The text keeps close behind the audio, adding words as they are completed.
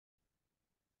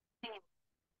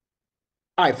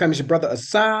All right, family, it's your brother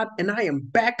Asad, and I am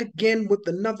back again with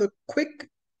another quick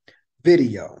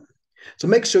video. So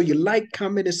make sure you like,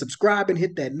 comment, and subscribe, and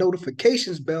hit that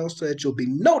notifications bell so that you'll be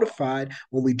notified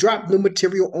when we drop new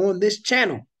material on this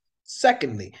channel.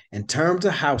 Secondly, in terms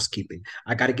of housekeeping,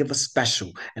 I got to give a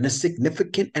special and a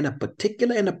significant and a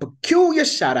particular and a peculiar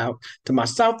shout out to my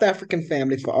South African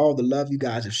family for all the love you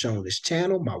guys have shown this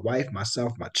channel, my wife,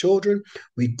 myself, my children.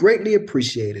 We greatly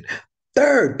appreciate it.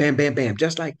 Third, bam, bam, bam,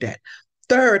 just like that.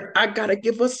 Third, I got to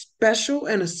give a special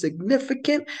and a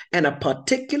significant and a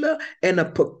particular and a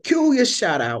peculiar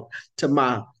shout out to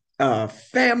my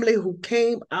family who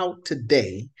came out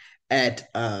today at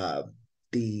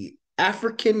the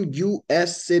African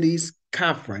U.S. Cities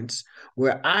Conference,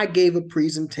 where I gave a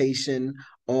presentation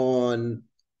on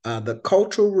the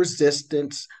cultural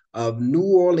resistance of New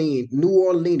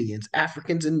Orleanians,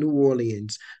 Africans in New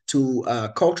Orleans, to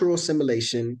cultural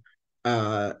assimilation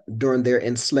during their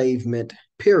enslavement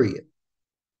period.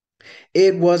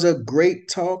 It was a great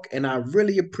talk, and I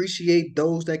really appreciate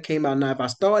those that came out. Now, if I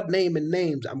start naming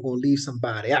names, I'm going to leave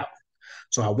somebody out.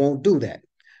 So I won't do that.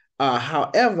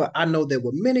 However, I know there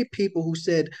were many people who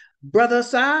said, Brother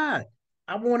Side,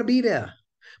 I want to be there,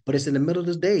 but it's in the middle of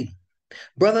the day.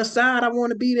 Brother Side, I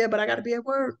want to be there, but I got to be at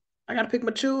work. I got to pick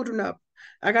my children up.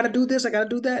 I got to do this. I got to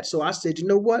do that. So I said, you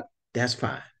know what? That's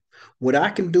fine. What I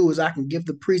can do is I can give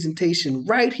the presentation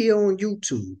right here on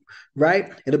YouTube,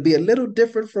 right? It'll be a little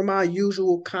different from our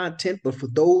usual content, but for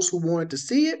those who wanted to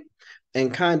see it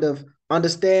and kind of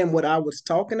understand what I was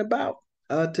talking about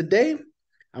today,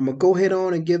 I'm gonna go ahead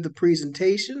on and give the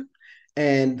presentation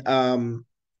and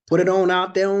put it on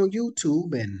out there on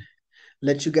YouTube and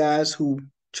let you guys who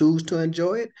choose to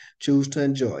enjoy it.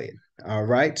 All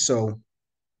right. So,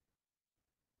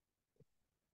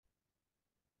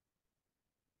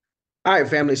 all right,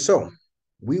 family. So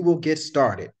we will get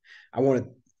started. I want to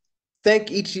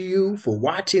thank each of you for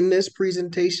watching this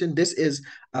presentation. This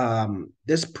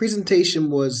presentation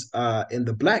was in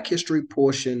the Black History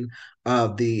portion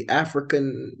of the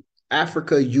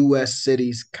Africa U.S.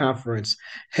 Cities Conference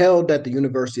held at the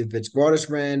University of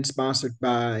Witwatersrand, sponsored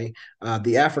by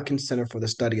the African Center for the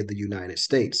Study of the United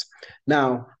States.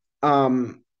 Now,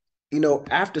 um,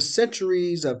 after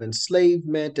centuries of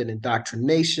enslavement and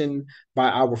indoctrination by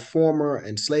our former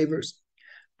enslavers,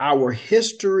 our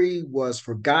history was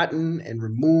forgotten and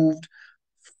removed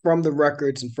from the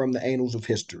records and from the annals of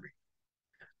history.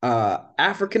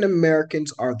 African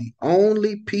Americans are the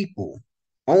only people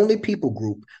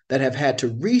group that have had to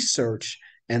research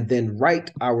and then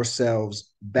write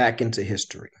ourselves back into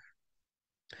history.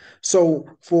 So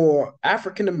for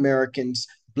African Americans,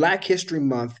 Black History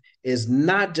Month is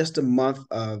not just a month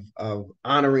of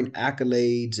honoring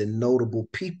accolades and notable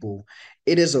people.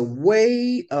 It is a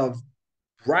way of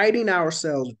writing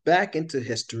ourselves back into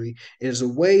history. It is a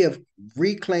way of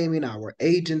reclaiming our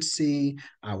agency,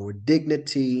 our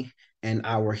dignity, and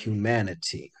our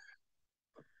humanity.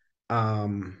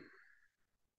 Um,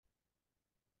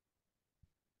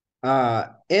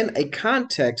 in a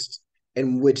context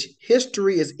in which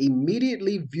history is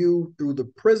immediately viewed through the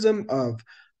prism of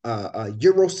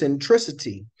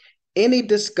Eurocentricity, any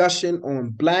discussion on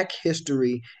Black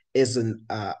history is an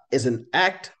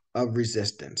act of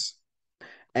resistance.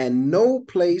 And no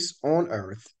place on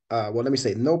earth, well, let me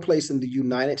say, no place in the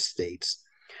United States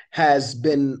has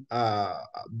been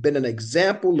an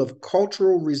example of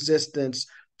cultural resistance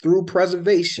through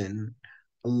preservation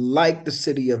like the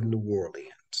city of New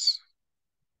Orleans.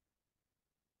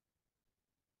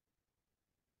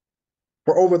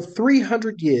 For over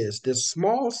 300 years, this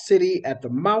small city at the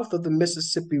mouth of the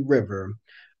Mississippi River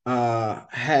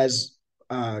has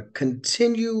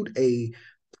continued a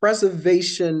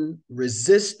preservation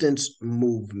resistance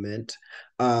movement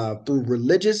through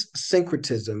religious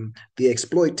syncretism, the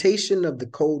exploitation of the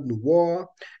Code Noir,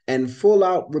 and full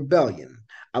out rebellion.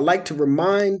 I like to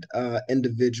remind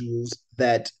individuals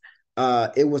that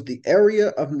it was the area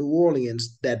of New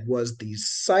Orleans that was the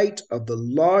site of the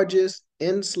largest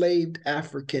enslaved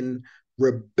African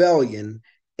rebellion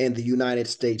in the United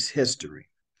States history.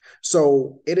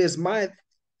 So it is my,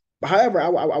 however, I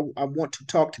want to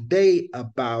talk today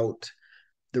about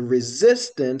the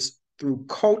resistance through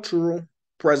cultural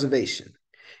preservation.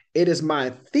 It is my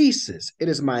thesis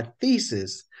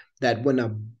that when a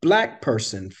Black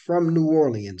person from New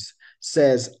Orleans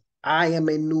says, I am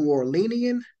a New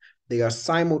Orleanian, they are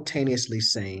simultaneously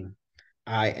saying,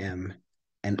 I am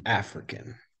an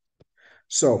African.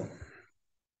 So,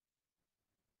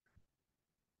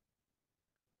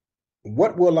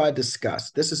 what will I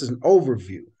discuss? This is an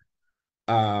overview.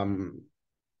 Um,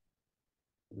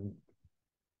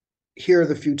 here are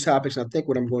the few topics. I think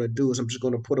what I'm going to do is I'm just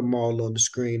going to put them all on the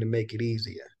screen to make it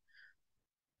easier.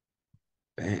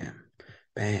 Bam,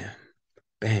 bam,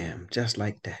 bam, just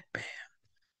like that. Bam,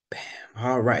 bam.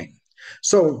 All right.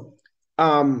 So,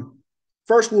 um,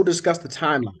 first we'll discuss the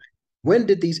timeline. When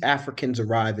did these Africans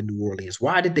arrive in New Orleans?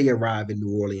 Why did they arrive in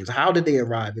New Orleans? How did they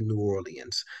arrive in New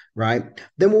Orleans? Right.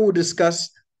 Then we will discuss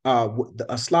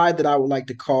a slide that I would like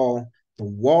to call the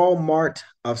Walmart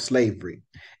of slavery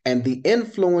and the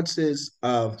influences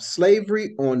of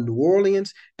slavery on New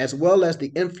Orleans, as well as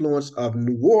the influence of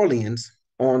New Orleans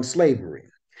on slavery.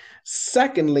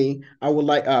 Secondly, I would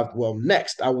like,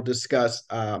 next, I will discuss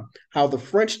how the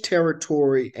French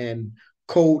territory and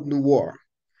Code Noir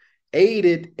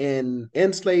aided in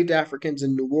enslaved Africans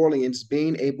in New Orleans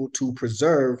being able to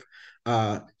preserve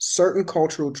certain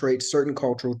cultural traits, certain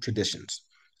cultural traditions.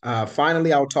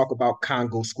 Finally, I'll talk about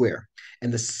Congo Square. In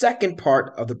the second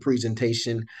part of the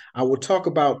presentation, I will talk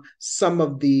about some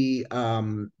of the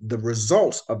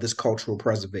results of this cultural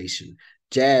preservation: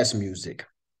 jazz music,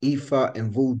 Ifa,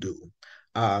 and voodoo.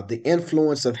 The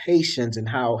influence of Haitians and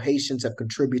how Haitians have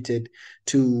contributed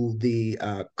to the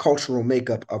cultural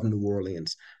makeup of New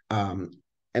Orleans. Um,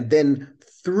 and then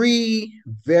three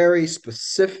very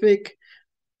specific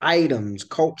items,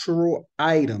 cultural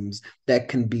items that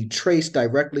can be traced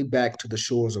directly back to the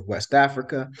shores of West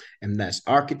Africa, and that's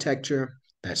architecture,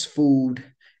 that's food,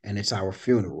 and it's our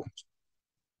funerals.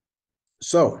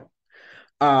 So,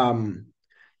 um,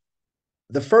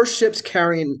 the first ships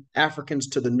carrying Africans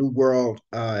to the New World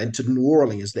and to New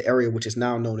Orleans, the area which is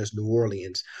now known as New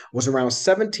Orleans, was around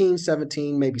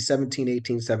 1717, maybe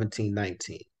 1718,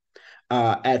 1719.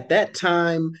 At that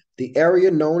time, the area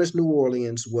known as New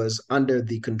Orleans was under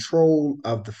the control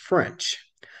of the French.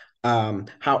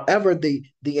 However, the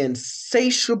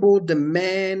insatiable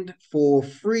demand for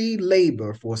free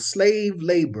labor, for slave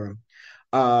labor,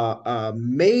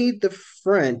 made the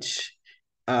French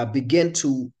begin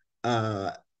to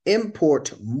uh,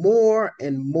 import more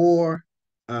and more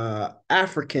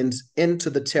Africans into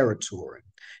the territory.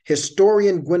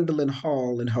 Historian Gwendolyn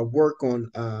Hall, in her work on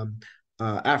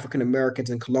African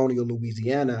Americans in colonial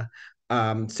Louisiana,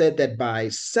 said that by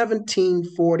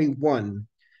 1741,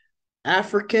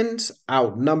 Africans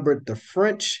outnumbered the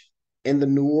French in the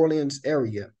New Orleans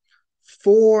area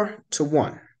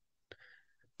 4-1.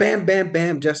 Bam, bam,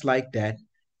 bam, just like that.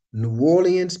 New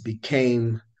Orleans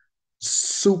became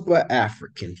super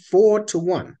African,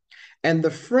 4-1. And the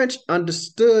French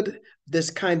understood this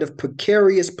kind of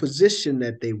precarious position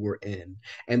that they were in.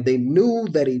 And they knew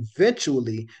that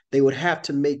eventually they would have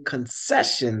to make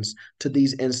concessions to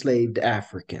these enslaved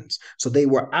Africans. So they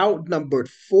were outnumbered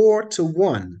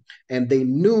 4-1. And they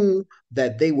knew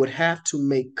that they would have to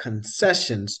make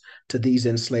concessions to these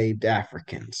enslaved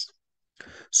Africans.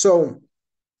 So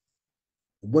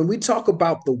when we talk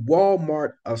about the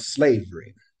Walmart of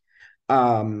slavery,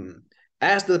 um,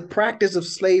 as the practice of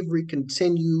slavery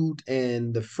continued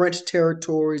in the French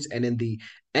territories and in the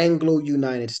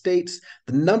Anglo-United States,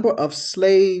 the number of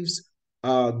slaves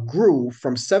grew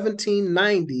from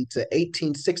 1790 to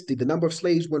 1860. The number of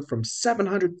slaves went from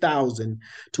 700,000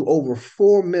 to over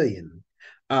 4 million.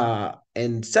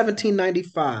 In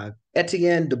 1795,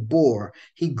 Etienne de Boer,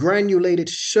 he granulated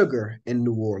sugar in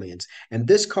New Orleans, and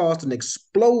this caused an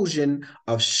explosion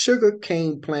of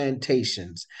sugarcane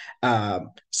plantations.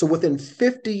 So within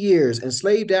 50 years,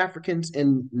 enslaved Africans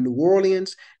in New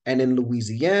Orleans and in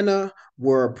Louisiana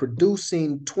were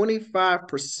producing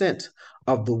 25%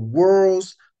 of the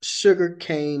world's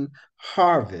sugarcane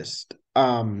harvest.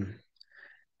 And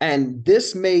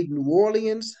this made New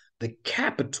Orleans the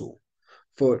capital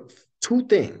for two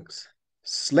things: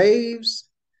 slaves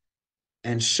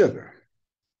and sugar.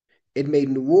 It made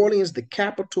New Orleans the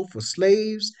capital for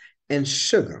slaves and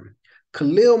sugar.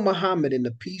 Khalil Muhammad, in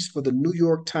a piece for the New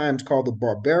York Times called The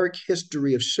Barbaric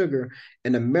History of Sugar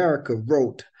in America,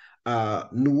 wrote,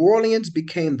 New Orleans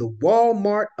became the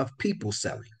Walmart of people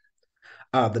selling.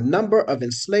 The number of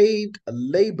enslaved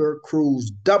labor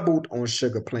crews doubled on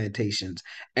sugar plantations,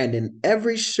 and in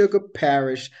every sugar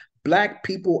parish, Black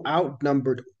people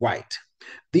outnumbered white.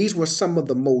 These were some of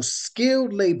the most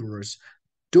skilled laborers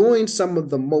doing some of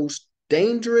the most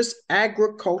dangerous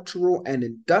agricultural and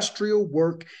industrial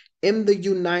work in the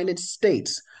United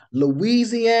States.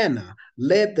 Louisiana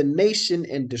led the nation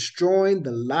in destroying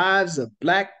the lives of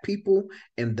Black people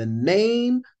in the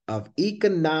name of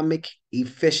economic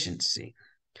efficiency.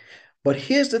 But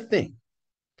here's the thing: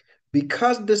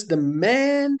 because this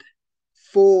demand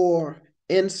for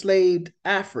enslaved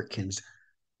Africans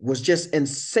was just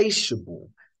insatiable,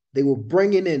 they were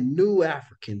bringing in new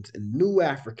Africans and new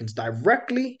Africans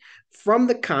directly from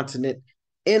the continent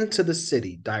into the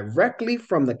city, directly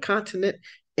from the continent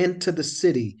into the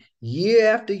city, year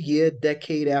after year,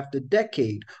 decade after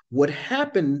decade. What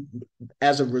happened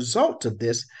as a result of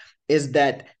this is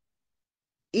that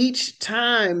each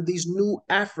time these new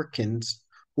Africans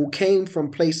who came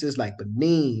from places like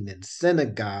Benin and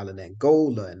Senegal and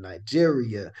Angola and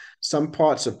Nigeria, some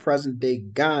parts of present day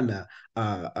Ghana,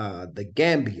 the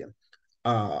Gambia,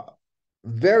 uh,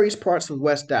 various parts of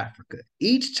West Africa.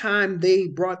 Each time they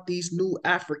brought these new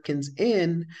Africans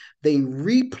in, they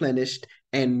replenished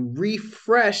and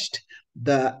refreshed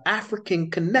the African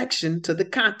connection to the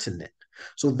continent.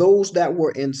 So those that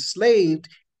were enslaved,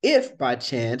 if by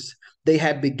chance they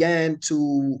had began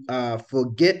to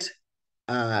forget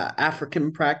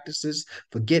African practices,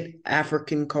 forget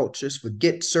African cultures,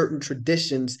 forget certain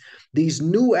traditions, these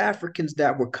new Africans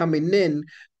that were coming in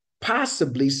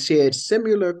possibly shared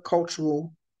similar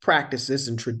cultural practices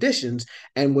and traditions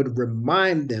and would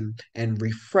remind them and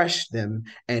refresh them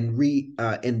and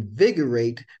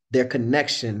invigorate their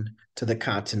connection to the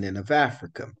continent of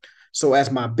Africa. So,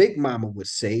 as my big mama would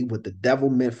say, what the devil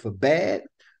meant for bad,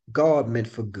 God meant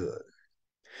for good.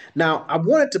 Now, I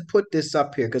wanted to put this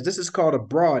up here because this is called a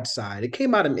broadside. It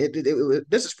came out in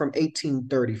this is from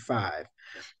 1835.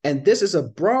 And this is a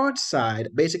broadside,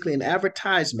 basically an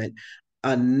advertisement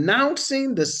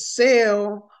announcing the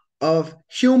sale of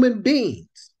human beings.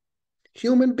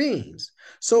 Human beings.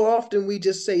 So often we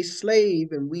just say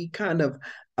slave and we kind of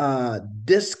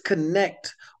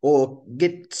disconnect or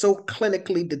get so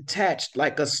clinically detached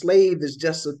like a slave is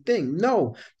just a thing.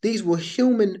 No, these were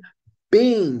human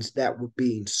beings that were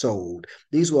being sold.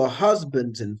 These were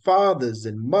husbands and fathers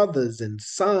and mothers and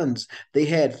sons. They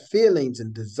had feelings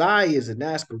and desires and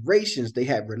aspirations. They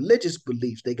had religious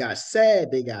beliefs. They got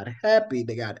sad. They got happy.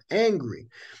 They got angry,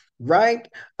 right?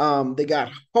 They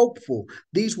got hopeful.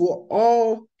 These were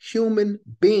all human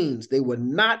beings. They were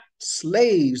not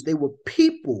slaves. They were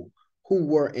people who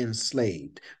were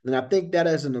enslaved. And I think that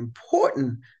is an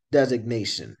important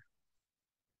designation.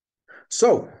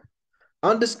 So,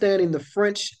 understanding the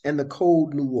French and the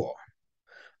Code Noir.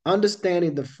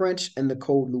 Understanding the French and the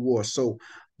Code Noir. So,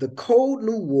 the Code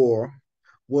Noir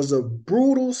was a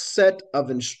brutal set of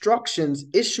instructions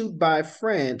issued by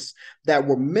France that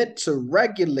were meant to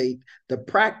regulate the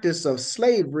practice of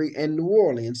slavery in New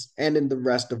Orleans and in the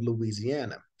rest of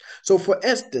Louisiana. So, for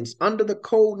instance, under the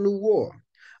Code Noir,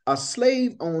 a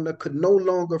slave owner could no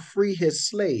longer free his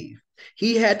slave.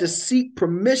 He had to seek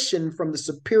permission from the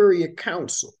Superior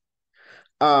Council.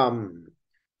 Um,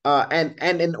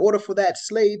 and in order for that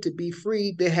slave to be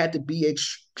freed, there had to be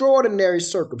extraordinary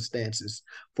circumstances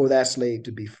for that slave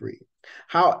to be freed.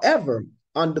 However,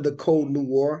 under the Code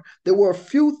Noir, there were a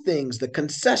few things, the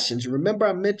concessions. Remember,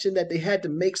 I mentioned that they had to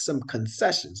make some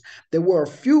concessions. There were a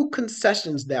few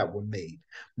concessions that were made.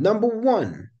 Number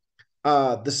one,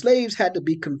 the slaves had to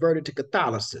be converted to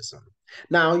Catholicism.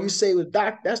 Now, you say, well,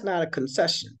 Doc, that's not a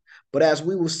concession. But as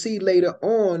we will see later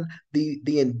on, the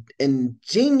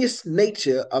ingenious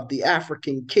nature of the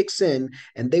African kicks in,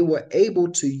 and they were able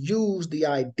to use the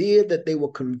idea that they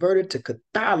were converted to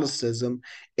Catholicism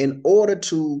in order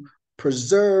to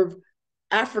preserve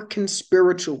African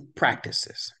spiritual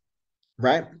practices,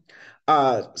 right?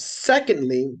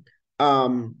 Secondly,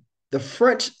 the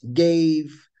French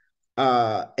gave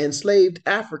enslaved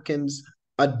Africans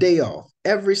a day off.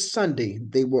 Every Sunday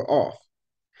they were off.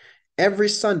 Every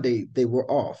Sunday they were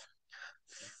off.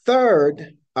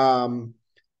 Third, the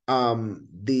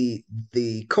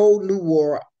Code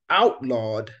Noir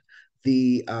outlawed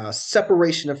the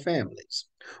separation of families,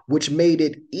 which made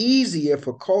it easier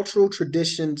for cultural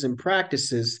traditions and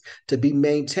practices to be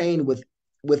maintained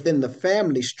within the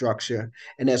family structure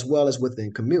and as well as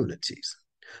within communities.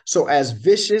 So, as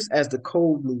vicious as the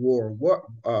Code Noir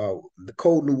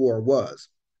was,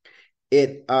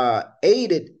 it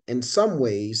aided in some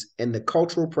ways in the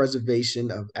cultural preservation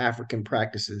of African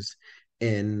practices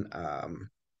in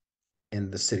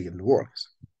the city of New Orleans.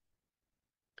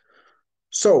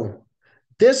 So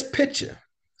this picture,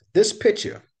 this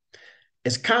picture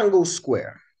is Congo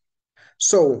Square.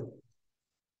 So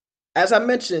as I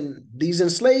mentioned, these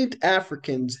enslaved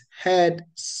Africans had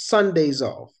Sundays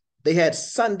off. They had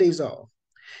Sundays off.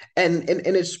 And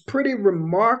it's pretty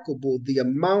remarkable the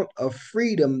amount of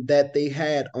freedom that they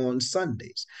had on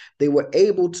Sundays. They were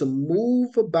able to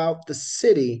move about the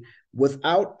city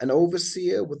without an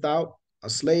overseer, without a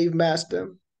slave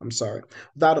master. I'm sorry,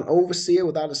 without an overseer,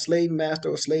 without a slave master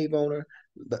or slave owner.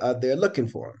 They're looking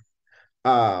for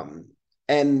them.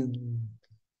 And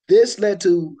this led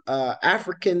to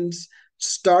Africans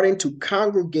starting to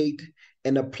congregate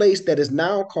in a place that is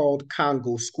now called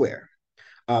Congo Square.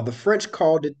 The French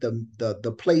called it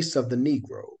the place of the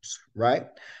Negroes, right?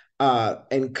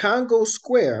 In Congo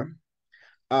Square,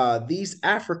 these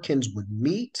Africans would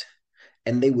meet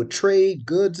and they would trade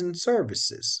goods and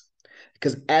services.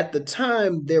 Because at the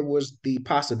time, there was the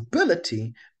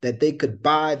possibility that they could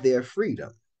buy their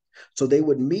freedom. So they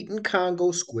would meet in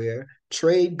Congo Square,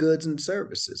 trade goods and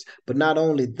services. But not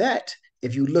only that,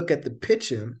 if you look at the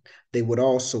picture, they would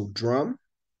also drum,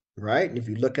 right? And if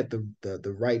you look at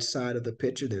the right side of the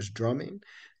picture, there's drumming,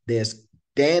 there's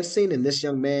dancing, and this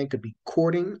young man could be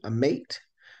courting a mate,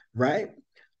 right?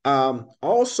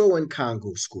 Also in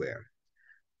Congo Square,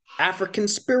 African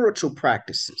spiritual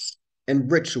practices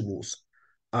and rituals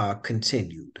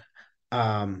continued.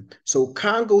 So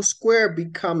Congo Square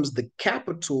becomes the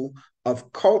capital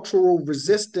of cultural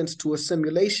resistance to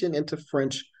assimilation into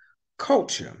French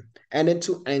culture and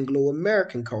into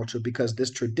Anglo-American culture because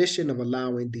this tradition of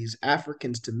allowing these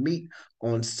Africans to meet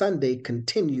on Sunday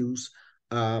continues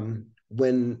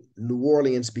when New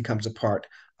Orleans becomes a part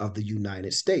of the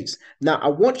United States. Now, I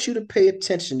want you to pay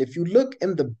attention. If you look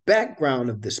in the background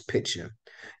of this picture,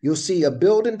 you'll see a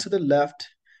building to the left,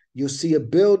 you'll see a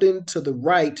building to the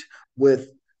right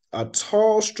with a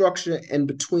tall structure in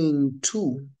between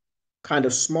two kind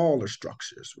of smaller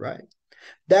structures, right?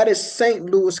 That is St.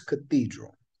 Louis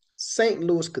Cathedral. St.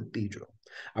 Louis Cathedral.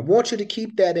 I want you to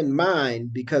keep that in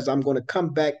mind because I'm going to come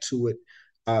back to it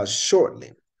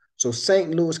shortly. So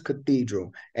St. Louis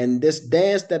Cathedral, and this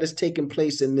dance that is taking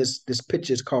place in this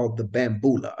picture is called the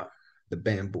Bambula. The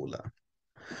Bambula.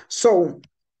 So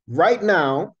right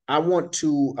now, I want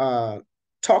to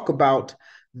talk about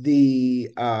the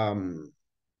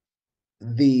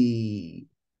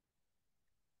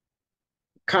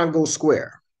Congo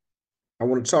Square. I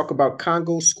want to talk about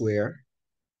Congo Square.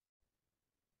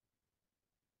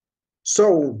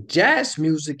 So jazz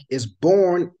music is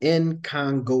born in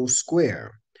Congo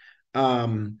Square.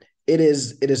 Um, it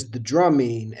is the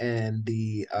drumming and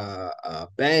the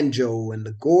banjo and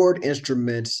the gourd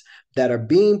instruments that are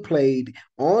being played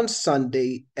on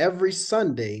Sunday every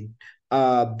Sunday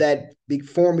that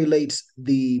formulates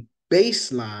the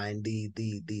baseline,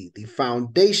 the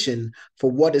foundation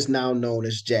for what is now known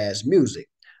as jazz music.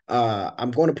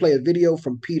 I'm going to play a video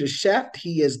from Peter Shaft.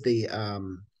 He is the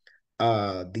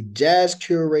jazz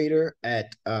curator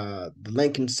at the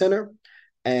Lincoln Center,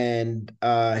 and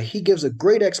he gives a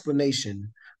great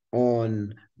explanation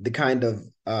on the kind of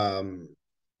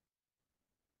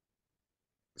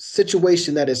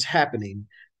situation that is happening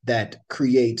that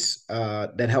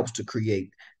helps to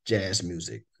create jazz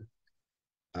music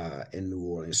in New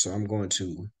Orleans. So I'm going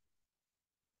to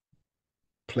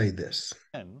play this.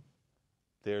 Then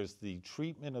there's the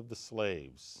treatment of the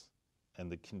slaves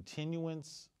and the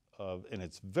continuance of, and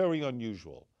it's very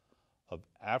unusual, of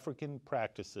African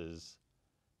practices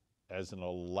as an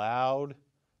allowed,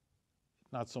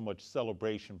 not so much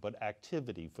celebration, but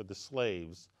activity for the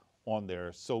slaves on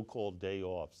their so-called day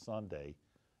off, Sunday,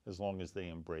 as long as they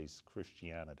embrace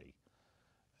Christianity.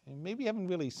 And maybe you haven't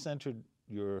really centered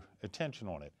your attention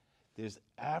on it. There's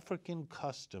African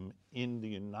custom in the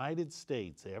United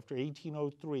States after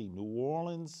 1803. New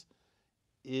Orleans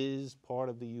is part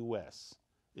of the US.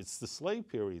 It's the slave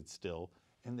period still,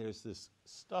 and there's this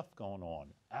stuff going on,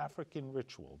 African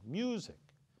ritual, music,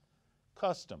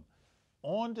 custom,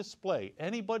 on display.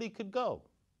 Anybody could go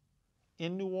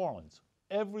in New Orleans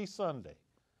every Sunday,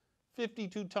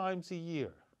 52 times a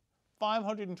year,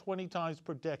 520 times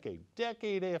per decade,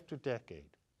 decade after decade.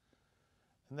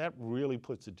 And that really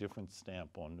puts a different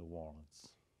stamp on New Orleans.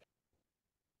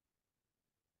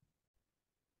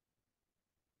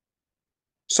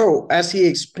 So as he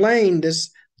explained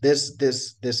this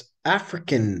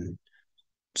African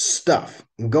stuff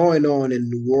going on in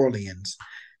New Orleans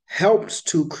helps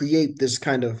to create this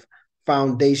kind of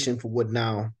foundation for what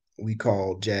now we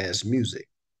call jazz music.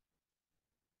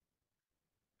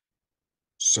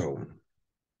 So,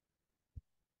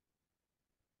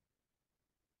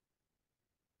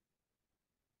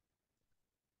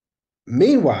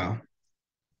 meanwhile,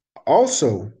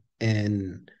 also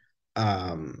in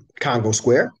Congo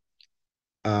Square,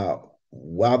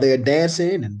 while they're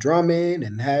dancing and drumming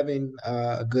and having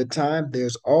a good time,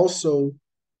 there's also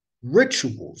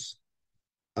rituals,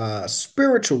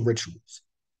 spiritual rituals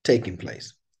taking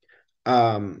place.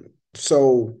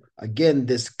 So again,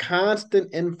 this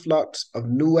constant influx of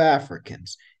new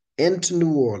Africans into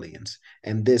New Orleans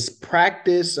and this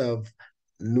practice of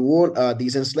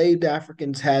these enslaved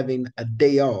Africans having a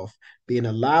day off, being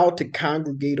allowed to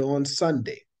congregate on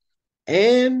Sunday,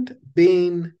 and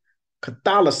being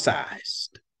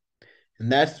Catholicized,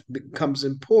 and that becomes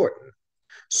important.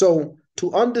 So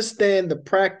to understand the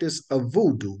practice of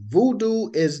voodoo.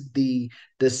 Voodoo is the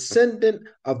descendant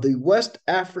of the West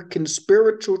African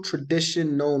spiritual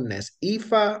tradition known as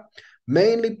Ifa,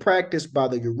 mainly practiced by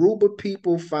the Yoruba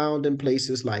people found in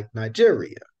places like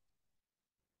Nigeria.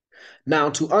 Now,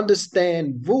 to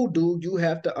understand voodoo, you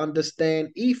have to understand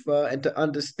Ifa, and to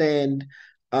understand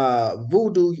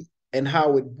voodoo and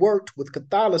how it worked with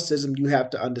Catholicism, you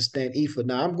have to understand Ifa.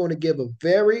 Now, I'm going to give a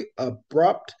very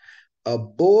abrupt,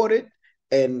 aborted,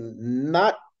 and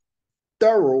not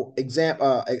thorough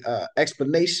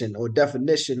explanation or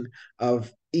definition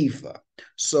of Ifa.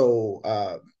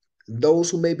 So, those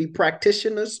who may be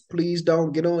practitioners, please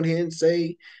don't get on here and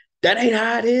say that ain't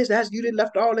how it is. That's you didn't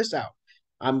left all this out.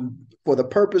 I'm for the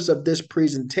purpose of this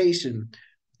presentation.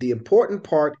 The important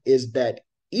part is that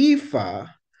Ifa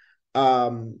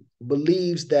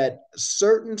believes that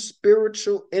certain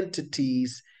spiritual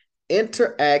entities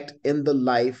interact in the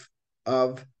life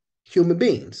of human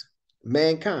beings,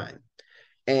 mankind,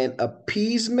 and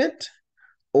appeasement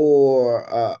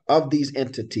or of these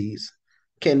entities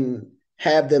can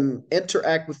have them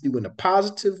interact with you in a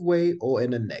positive way or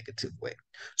in a negative way.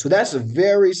 So that's a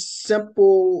very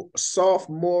simple,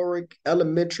 sophomoric,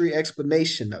 elementary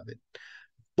explanation of it.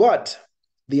 But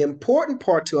the important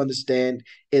part to understand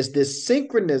is this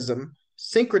syncretism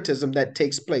that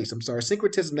takes place. I'm sorry,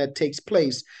 syncretism that takes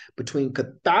place between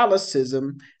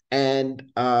Catholicism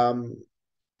and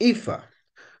Ifa.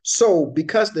 So,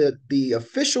 because the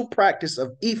official practice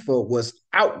of Ifa was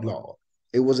outlawed,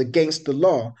 it was against the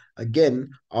law. Again,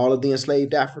 all of the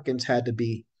enslaved Africans had to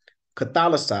be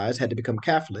Catholicized, had to become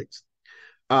Catholics.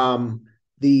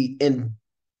 The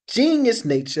ingenious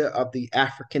nature of the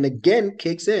African again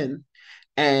kicks in,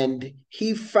 and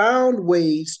he found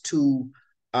ways to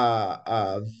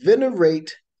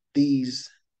venerate these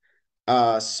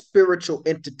spiritual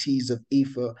entities of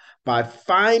Ifa by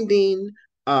finding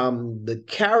the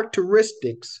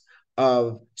characteristics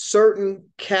of certain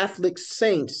Catholic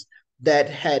saints that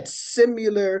had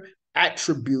similar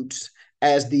attributes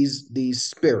as these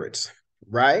spirits,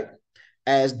 right?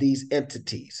 As these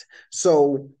entities.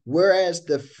 So, whereas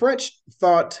the French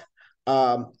thought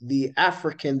the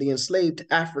enslaved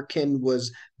African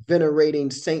was venerating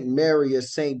Saint Mary or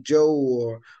Saint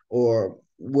Joe or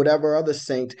whatever other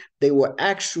saint, they were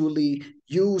actually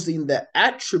using the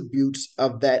attributes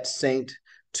of that saint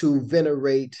to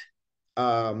venerate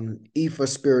Ifa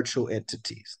spiritual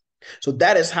entities. So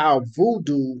that is how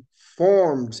voodoo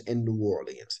forms in New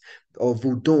Orleans, or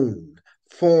voodoo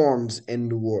forms in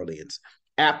New Orleans.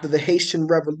 After the Haitian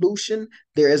Revolution,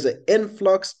 there is an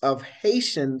influx of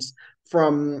Haitians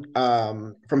from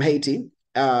Haiti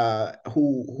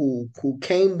who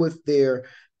came with their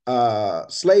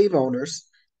slave owners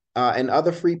and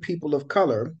other free people of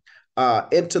color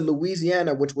into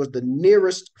Louisiana, which was the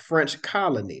nearest French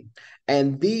colony.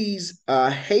 And these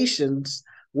Haitians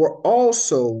were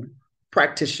also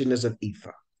practitioners of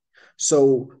Ifa.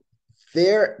 So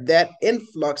that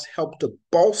influx helped to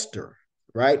bolster,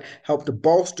 right? Helped to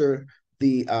bolster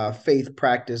the faith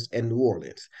practice in New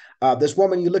Orleans. This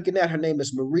woman you're looking at, her name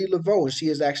is Marie Laveau, and she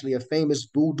is actually a famous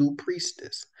voodoo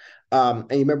priestess. And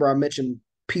you remember I mentioned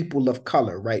people of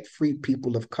color, right? Free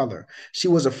people of color. She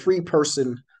was a free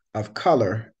person of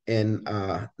color in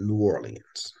New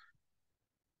Orleans.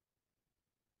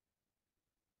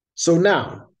 So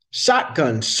now,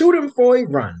 shotgun, shoot him for a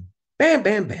run. Bam,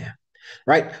 bam, bam.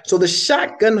 Right? So the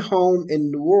shotgun home in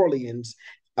New Orleans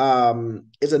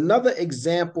is another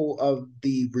example of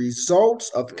the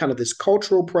results of kind of this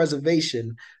cultural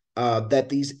preservation that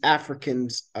these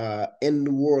Africans in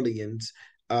New Orleans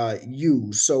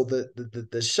use. So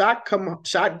the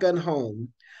shotgun home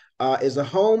is a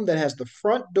home that has the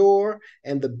front door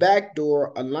and the back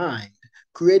door aligned,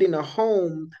 creating a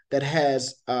home that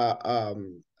has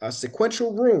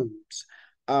sequential rooms,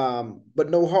 but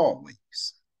no hallways.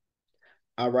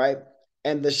 All right.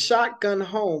 And the shotgun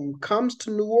home comes to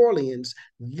New Orleans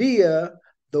via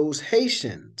those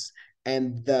Haitians.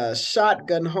 And the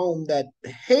shotgun home that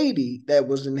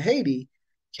was in Haiti,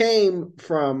 came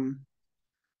from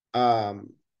the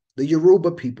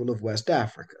Yoruba people of West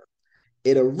Africa.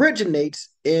 It originates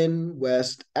in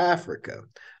West Africa.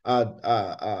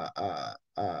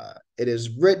 It is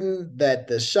written that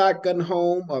the shotgun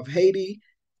home of Haiti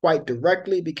quite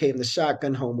directly became the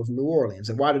shotgun home of New Orleans.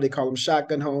 And why do they call them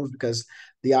shotgun homes? Because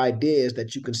the idea is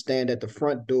that you can stand at the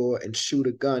front door and shoot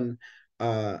a gun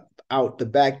out the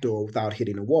back door without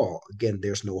hitting a wall. Again,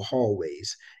 there's no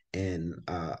hallways in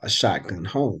a shotgun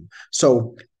home.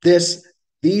 So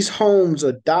these homes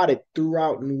are dotted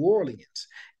throughout New Orleans,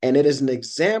 and it is an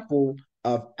example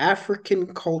of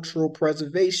African cultural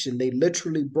preservation. They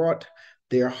literally brought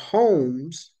their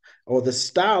homes or the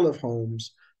style of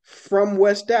homes from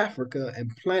West Africa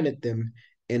and planted them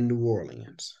in New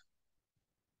Orleans.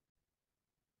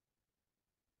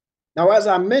 Now, as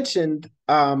I mentioned,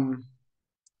 New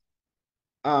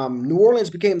Orleans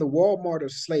became the Walmart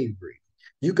of slavery.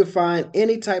 You could find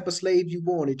any type of slave you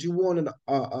wanted. You wanted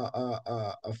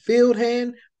a field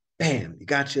hand, bam, you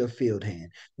got you a field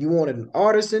hand. You wanted an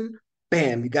artisan,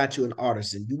 bam, you got you an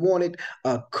artisan. You wanted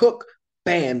a cook,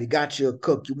 bam, you got you a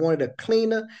cook. You wanted a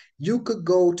cleaner, you could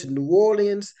go to New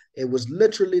Orleans. It was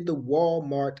literally the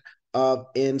Walmart of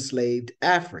enslaved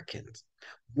Africans.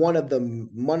 One of the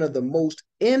most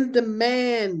in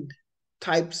demand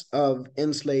types of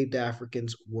enslaved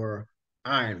Africans were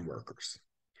iron workers.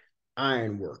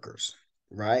 Iron workers,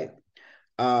 right?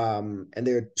 And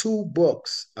there are two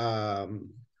books.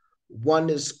 One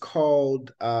is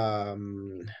called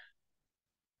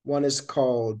one is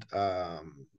called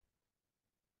um,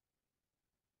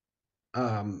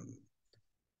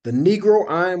 The Negro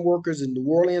Iron Workers in New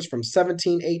Orleans from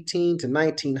 1718 to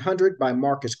 1900 by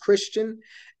Marcus Christian.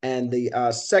 And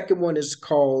the second one is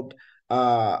called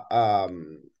uh,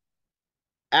 um,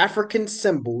 African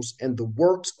Symbols and the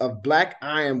Works of Black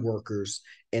Iron Workers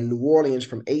in New Orleans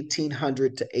from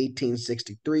 1800 to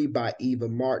 1863 by Eva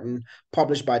Martin,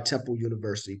 published by Temple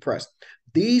University Press.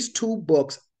 These two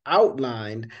books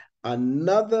outlined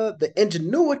the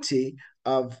ingenuity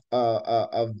of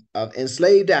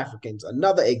enslaved Africans,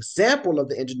 another example of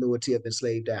the ingenuity of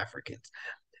enslaved Africans.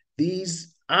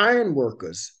 These iron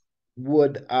workers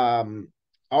would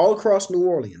all across New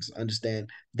Orleans, understand,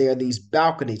 there are these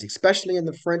balconies, especially in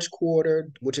the French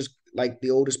Quarter, which is like the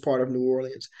oldest part of New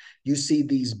Orleans. You see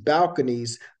these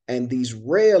balconies and these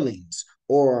railings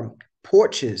or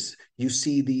porches. You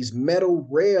see these metal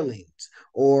railings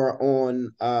or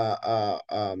on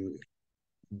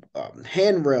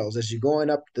handrails as you're going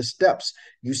up the steps.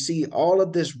 You see all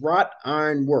of this wrought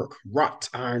iron work,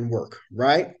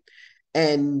 right?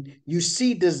 And you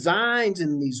see designs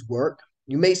in these work.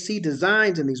 You may see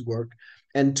designs in these work,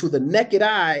 and to the naked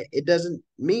eye, it doesn't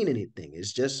mean anything.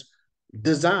 It's just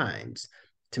designs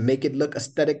to make it look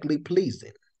aesthetically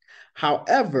pleasing.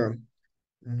 However,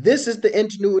 this is the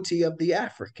ingenuity of the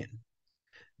African.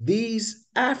 These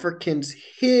Africans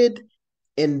hid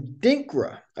in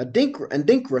Dinkra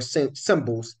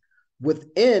symbols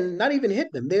within, not even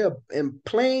hid them, they're in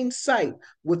plain sight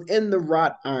within the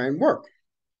wrought iron work.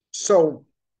 So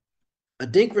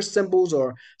Adinkra symbols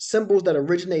are symbols that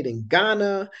originate in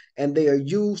Ghana, and they are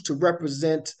used to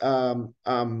represent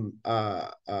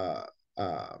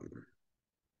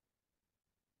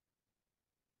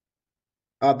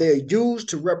they're used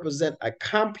to represent a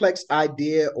complex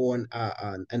idea or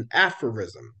an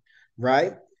aphorism,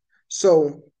 right?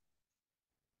 So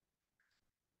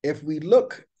if we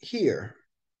look here,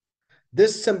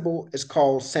 this symbol is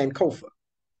called Sankofa.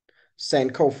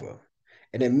 Sankofa.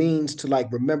 And it means to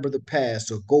like remember the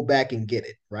past or go back and get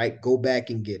it, right? Go back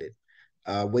and get it.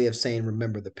 Way of saying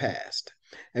remember the past.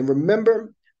 And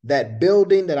remember that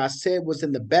building that I said was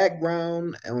in the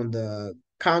background on the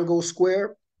Congo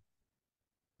Square,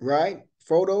 right?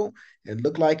 Photo. It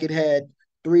looked like it had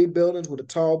three buildings with a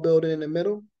tall building in the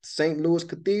middle. St. Louis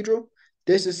Cathedral.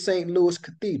 This is St. Louis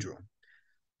Cathedral.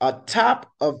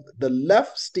 Atop of the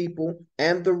left steeple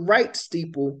and the right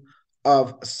steeple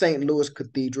of St. Louis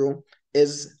Cathedral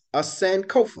is a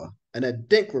Sankofa, an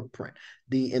Adinkra print.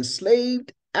 The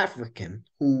enslaved African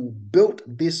who built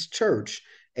this church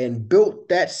and built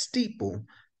that steeple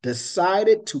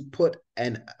decided to put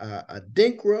an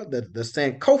Adinkra, the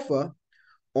Sankofa,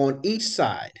 on each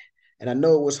side. And I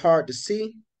know it was hard to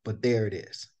see, but there it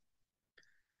is.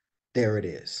 There it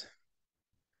is,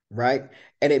 right?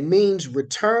 And it means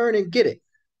return and get it.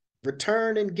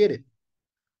 Return and get it.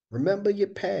 Remember your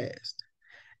past.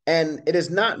 And it is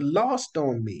not lost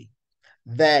on me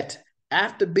that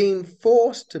after being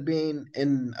forced to being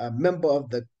in a member of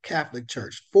the Catholic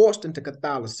Church, forced into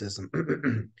Catholicism,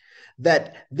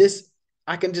 that this,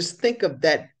 I can just think of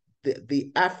that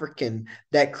the African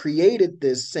that created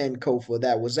this Sankofa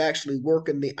that was actually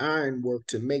working the iron work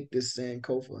to make this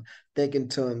Sankofa, thinking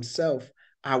to himself,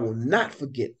 I will not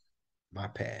forget my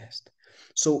past.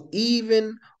 So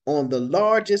even on the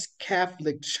largest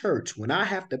Catholic church, when I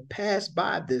have to pass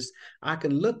by this, I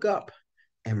can look up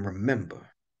and remember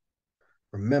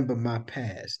my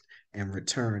past and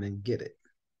return and get it.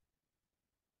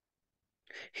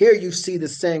 Here you see the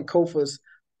Sankofas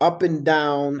up and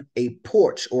down a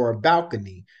porch or a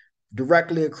balcony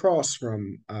directly across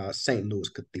from St. Louis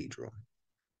Cathedral.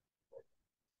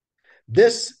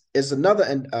 This is another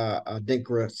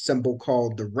Adinkra symbol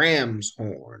called the ram's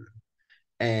horn.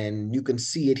 And you can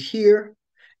see it here.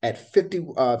 at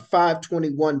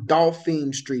 521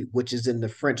 Dauphine Street, which is in the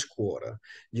French Quarter.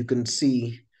 You can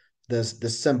see the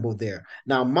symbol there.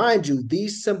 Now, mind you,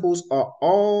 these symbols are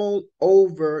all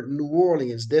over New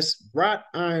Orleans. This wrought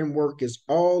iron work is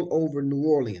all over New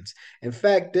Orleans. In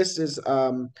fact, this is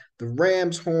the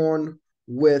ram's horn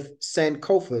with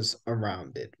Sankofas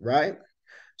around it, right?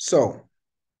 So,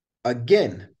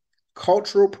 again,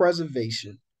 cultural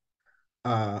preservation,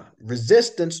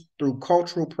 resistance through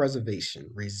cultural preservation,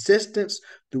 resistance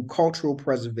through cultural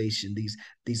preservation.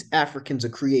 These Africans are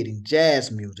creating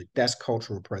jazz music. That's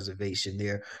cultural preservation.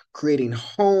 They're creating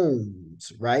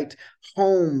homes, right?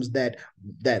 Homes that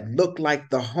look like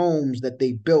the homes that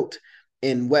they built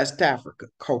in West Africa.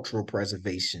 Cultural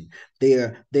preservation.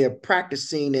 They're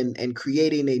practicing and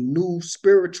creating a new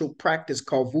spiritual practice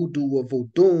called voodoo or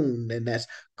voodoo, and that's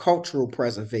cultural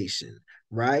preservation,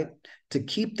 right? To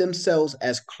keep themselves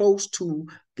as close to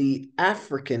the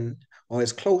African or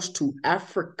as close to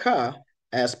Africa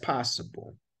as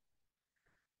possible.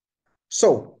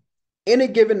 So, any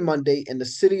given Monday in the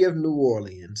city of New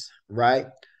Orleans, right,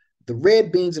 the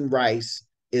red beans and rice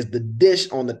is the dish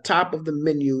on the top of the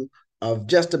menu of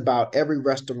just about every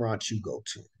restaurant you go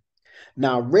to.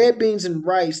 Now, red beans and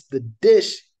rice, the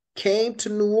dish came to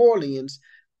New Orleans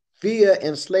via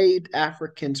enslaved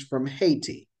Africans from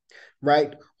Haiti,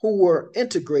 right, who were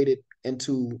integrated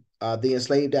into the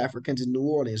enslaved Africans in New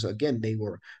Orleans. Again, they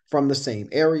were from the same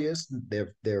areas.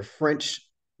 They're French.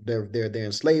 Their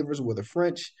enslavers were the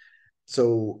French.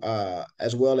 So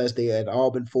as well as they had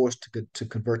all been forced to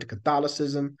convert to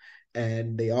Catholicism,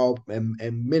 and they all and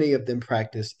many of them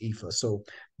practiced Ifa. So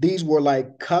these were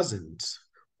like cousins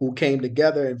who came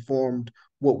together and formed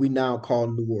what we now call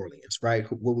New Orleans, right?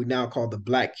 What we now call the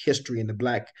Black history and the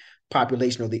Black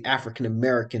population or the African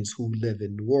Americans who live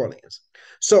in New Orleans.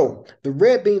 So the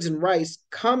red beans and rice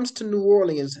comes to New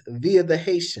Orleans via the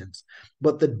Haitians,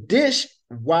 but the dish,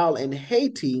 while in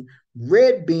Haiti,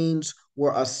 red beans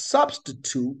were a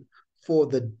substitute for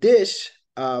the dish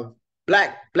of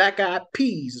black-eyed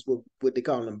peas, is what they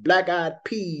call them, black-eyed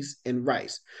peas and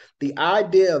rice. The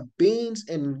idea of beans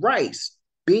and rice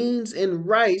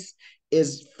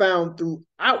is found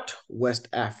throughout West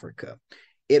Africa.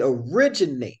 It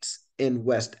originates in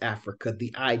West Africa,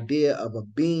 the idea of a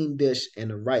bean dish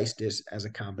and a rice dish as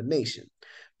a combination.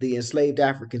 The enslaved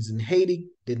Africans in Haiti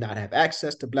did not have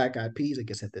access to black eyed peas, I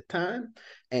guess, at the time,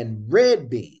 and red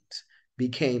beans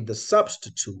became the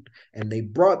substitute, and they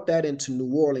brought that into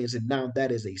New Orleans, and now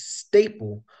that is a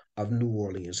staple of New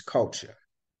Orleans culture.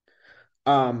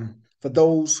 For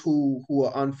those who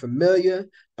are unfamiliar,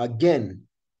 again,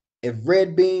 if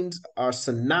red beans are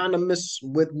synonymous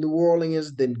with New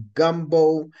Orleans, then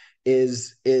gumbo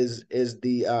is the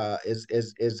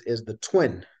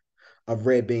twin of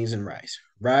red beans and rice,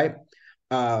 right?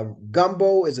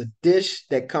 Gumbo is a dish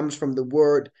that comes from the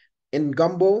word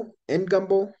ngumbo,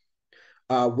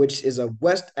 which is a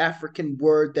West African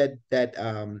word that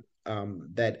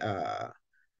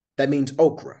means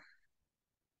okra,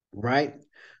 right?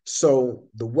 So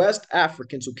the West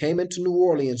Africans who came into New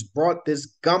Orleans brought this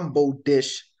gumbo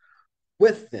dish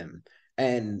with them,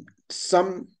 and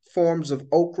some forms of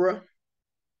okra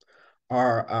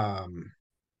are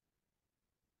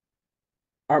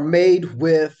are made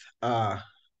with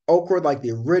okra. Like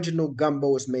the original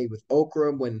gumbo is made with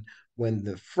okra. When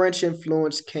the French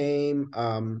influence came,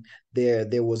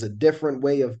 there was a different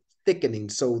way of thickening.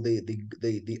 So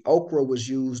the okra was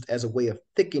used as a way of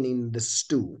thickening the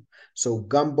stew. So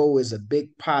gumbo is a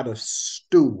big pot of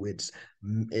stew.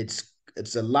 It's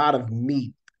a lot of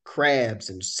meat, crabs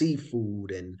and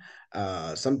seafood, and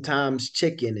sometimes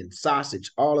chicken and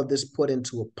sausage. All of this put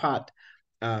into a pot,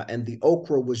 and the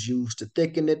okra was used to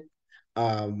thicken it.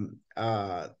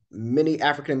 Many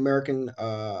African American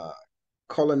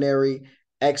culinary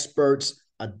experts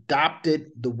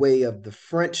adopted the way of the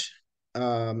French,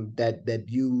 that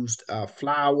used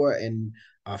flour and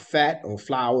fat, or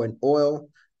flour and oil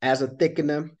as a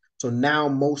thickener. So now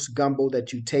most gumbo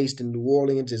that you taste in New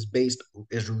Orleans is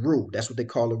roux. That's what they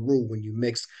call a roux when you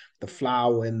mix the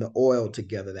flour and the oil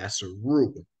together. That's a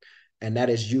roux, and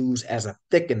that is used as a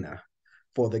thickener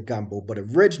for the gumbo. But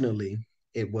originally,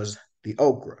 it was the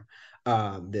okra.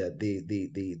 The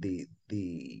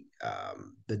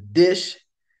dish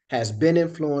has been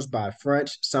influenced by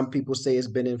French. Some people say it's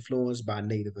been influenced by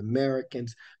Native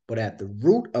Americans, but at the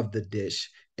root of the dish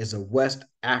is a West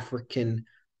African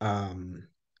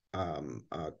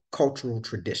cultural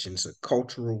tradition. It's a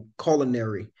cultural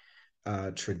culinary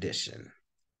tradition.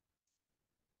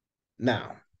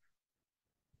 Now,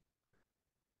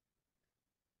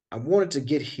 I wanted to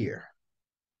get here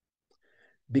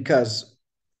because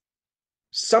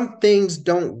some things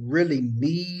don't really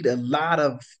need a lot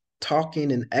of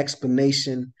talking and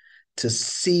explanation to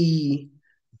see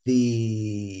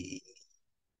the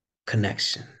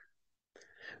connection.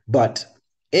 But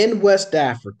in West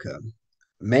Africa,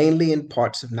 mainly in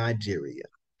parts of Nigeria,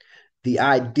 the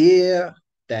idea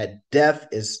that death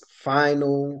is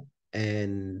final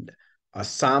and a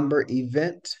somber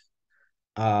event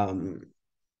um,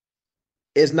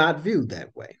 is not viewed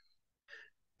that way.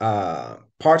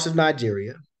 Parts of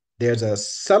Nigeria, there's a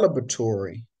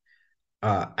celebratory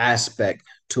aspect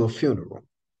to a funeral.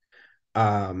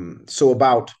 So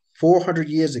about 400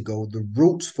 years ago, the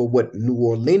roots for what New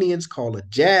Orleanians call a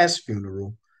jazz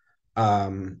funeral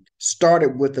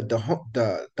started with the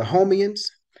Homians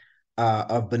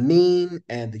of Benin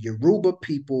and the Yoruba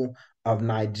people of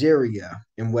Nigeria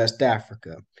in West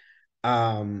Africa.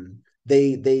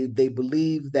 They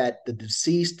believed that the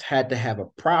deceased had to have a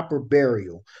proper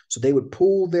burial, so they would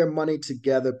pool their money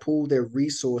together, pool their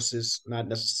resources, not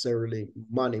necessarily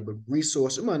money, but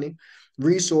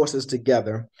resources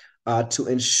together to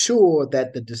ensure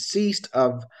that the deceased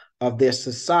of their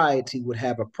society would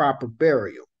have a proper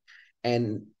burial.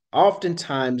 And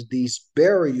oftentimes these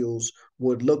burials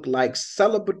would look like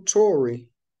celebratory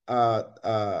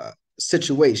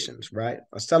situations, right?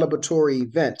 A celebratory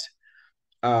event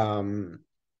um,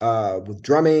 with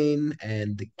drumming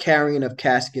and the carrying of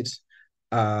caskets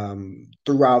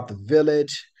throughout the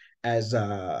village as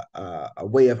a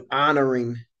way of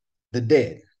honoring the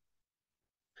dead.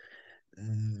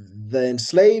 The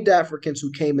enslaved Africans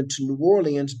who came into New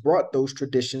Orleans brought those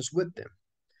traditions with them.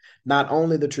 Not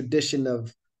only the tradition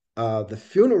of the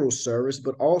funeral service,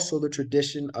 but also the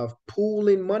tradition of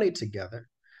pooling money together,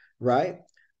 right?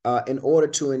 In order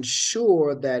to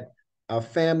ensure that a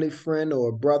family friend or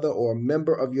a brother or a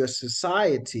member of your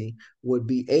society would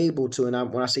be able to,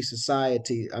 and when I say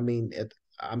society, I mean,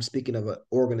 I'm speaking of an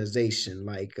organization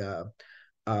like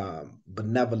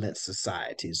benevolent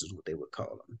societies is what they would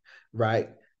call them, right?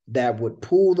 That would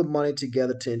pool the money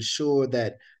together to ensure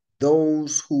that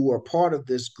those who are part of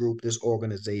this group, this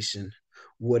organization,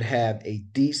 would have a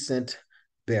decent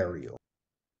burial.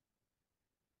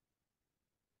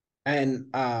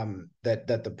 And that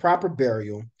the proper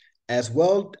burial, as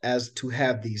well as to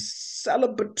have these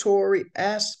celebratory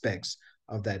aspects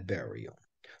of that burial.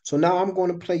 So now I'm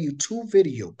going to play you two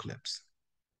video clips.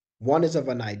 One is of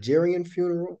a Nigerian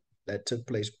funeral that took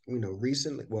place,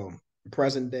 recently, well,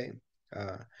 present day.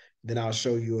 Uh, then I'll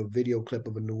show you a video clip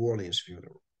of a New Orleans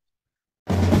funeral.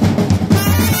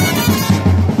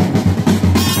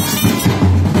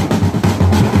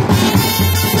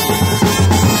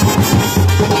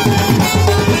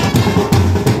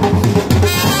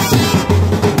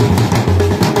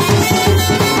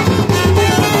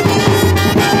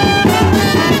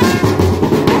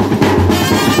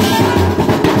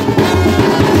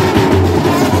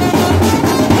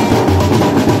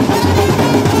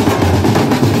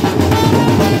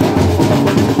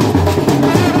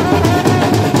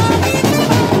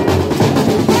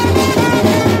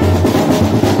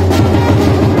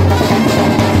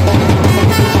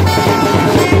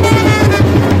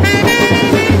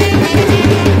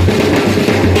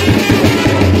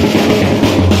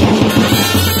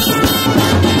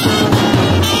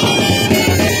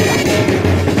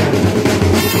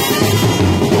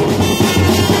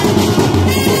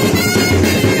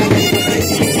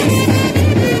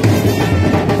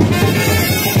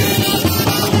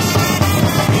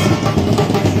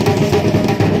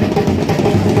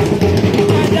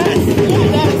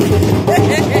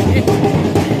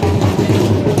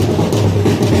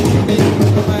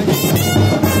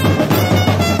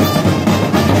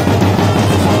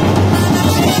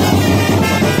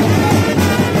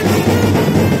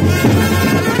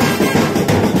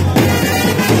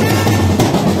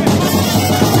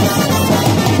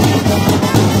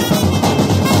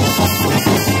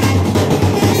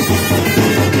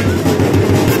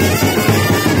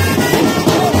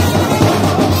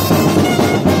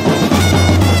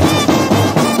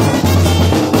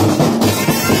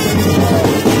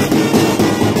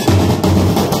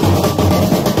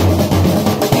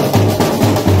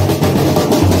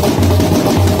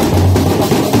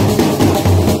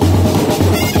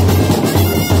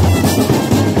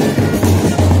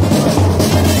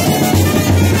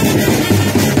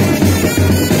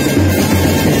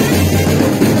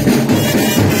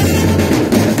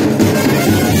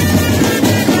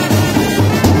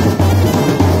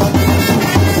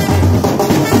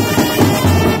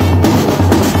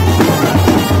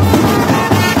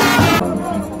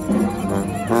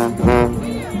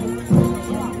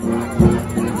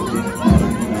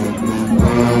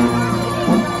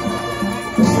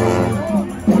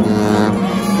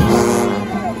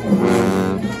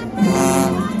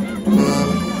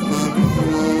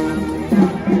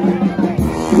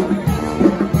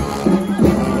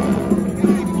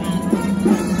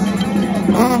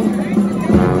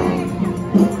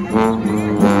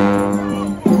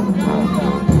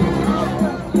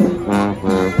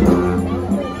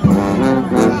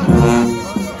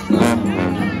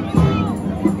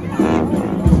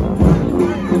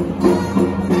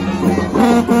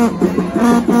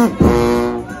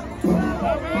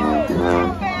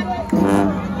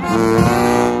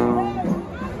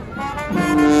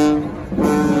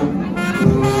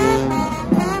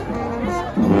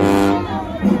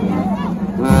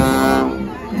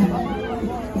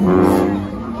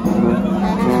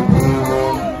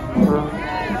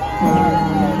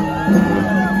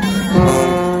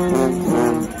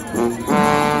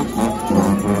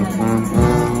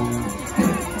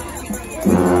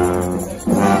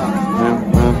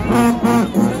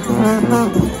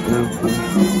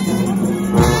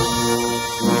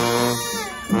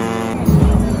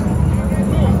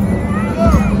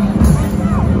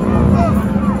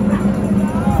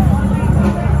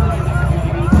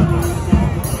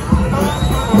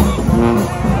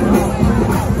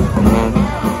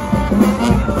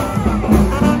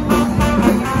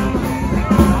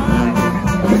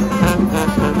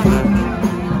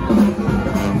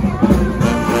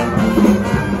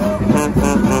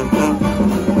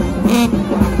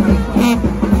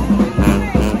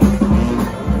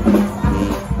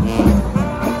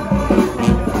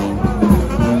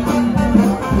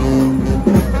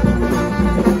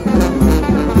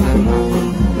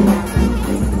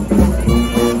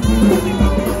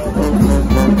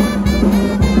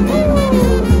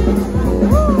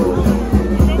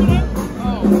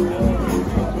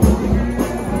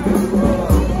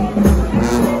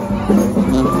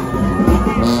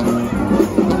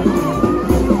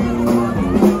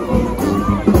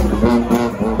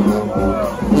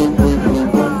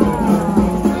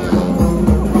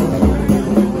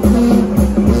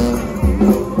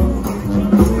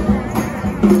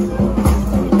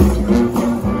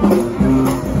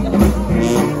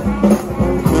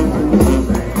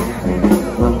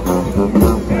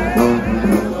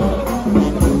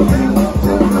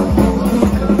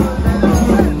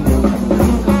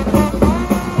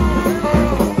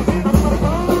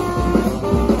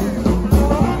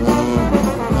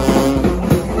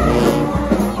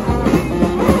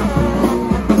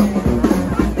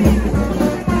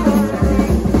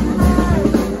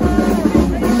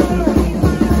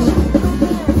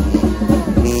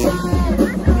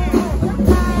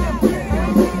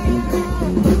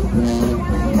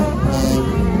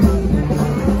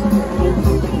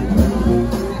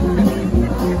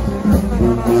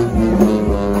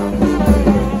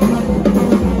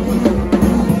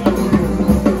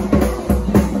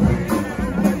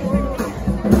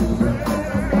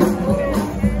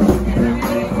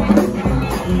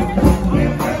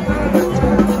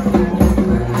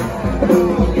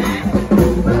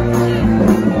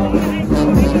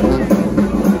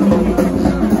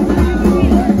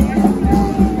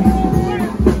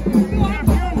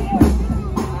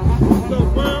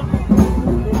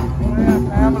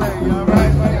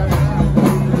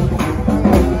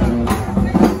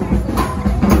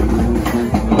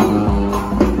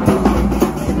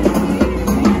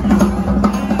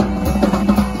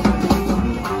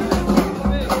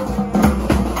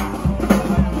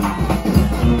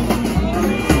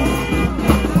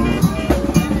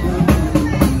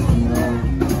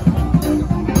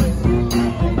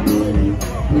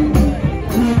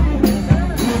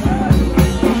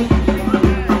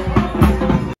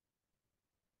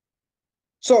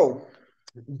 So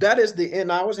that is the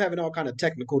end. I was having all kind of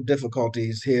technical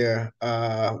difficulties here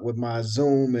with my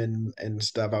Zoom and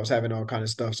stuff. I was having all kind of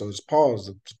stuff. So it's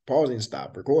pausing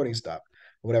stop, recording stop,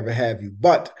 whatever have you.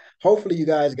 But hopefully you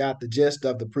guys got the gist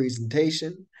of the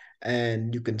presentation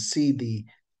and you can see the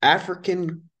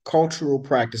African cultural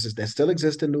practices that still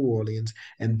exist in New Orleans.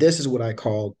 And this is what I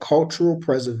call cultural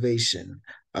preservation.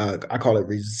 I call it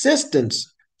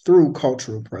resistance through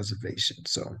cultural preservation.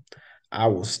 So I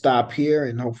will stop here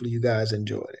and hopefully you guys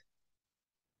enjoyed it.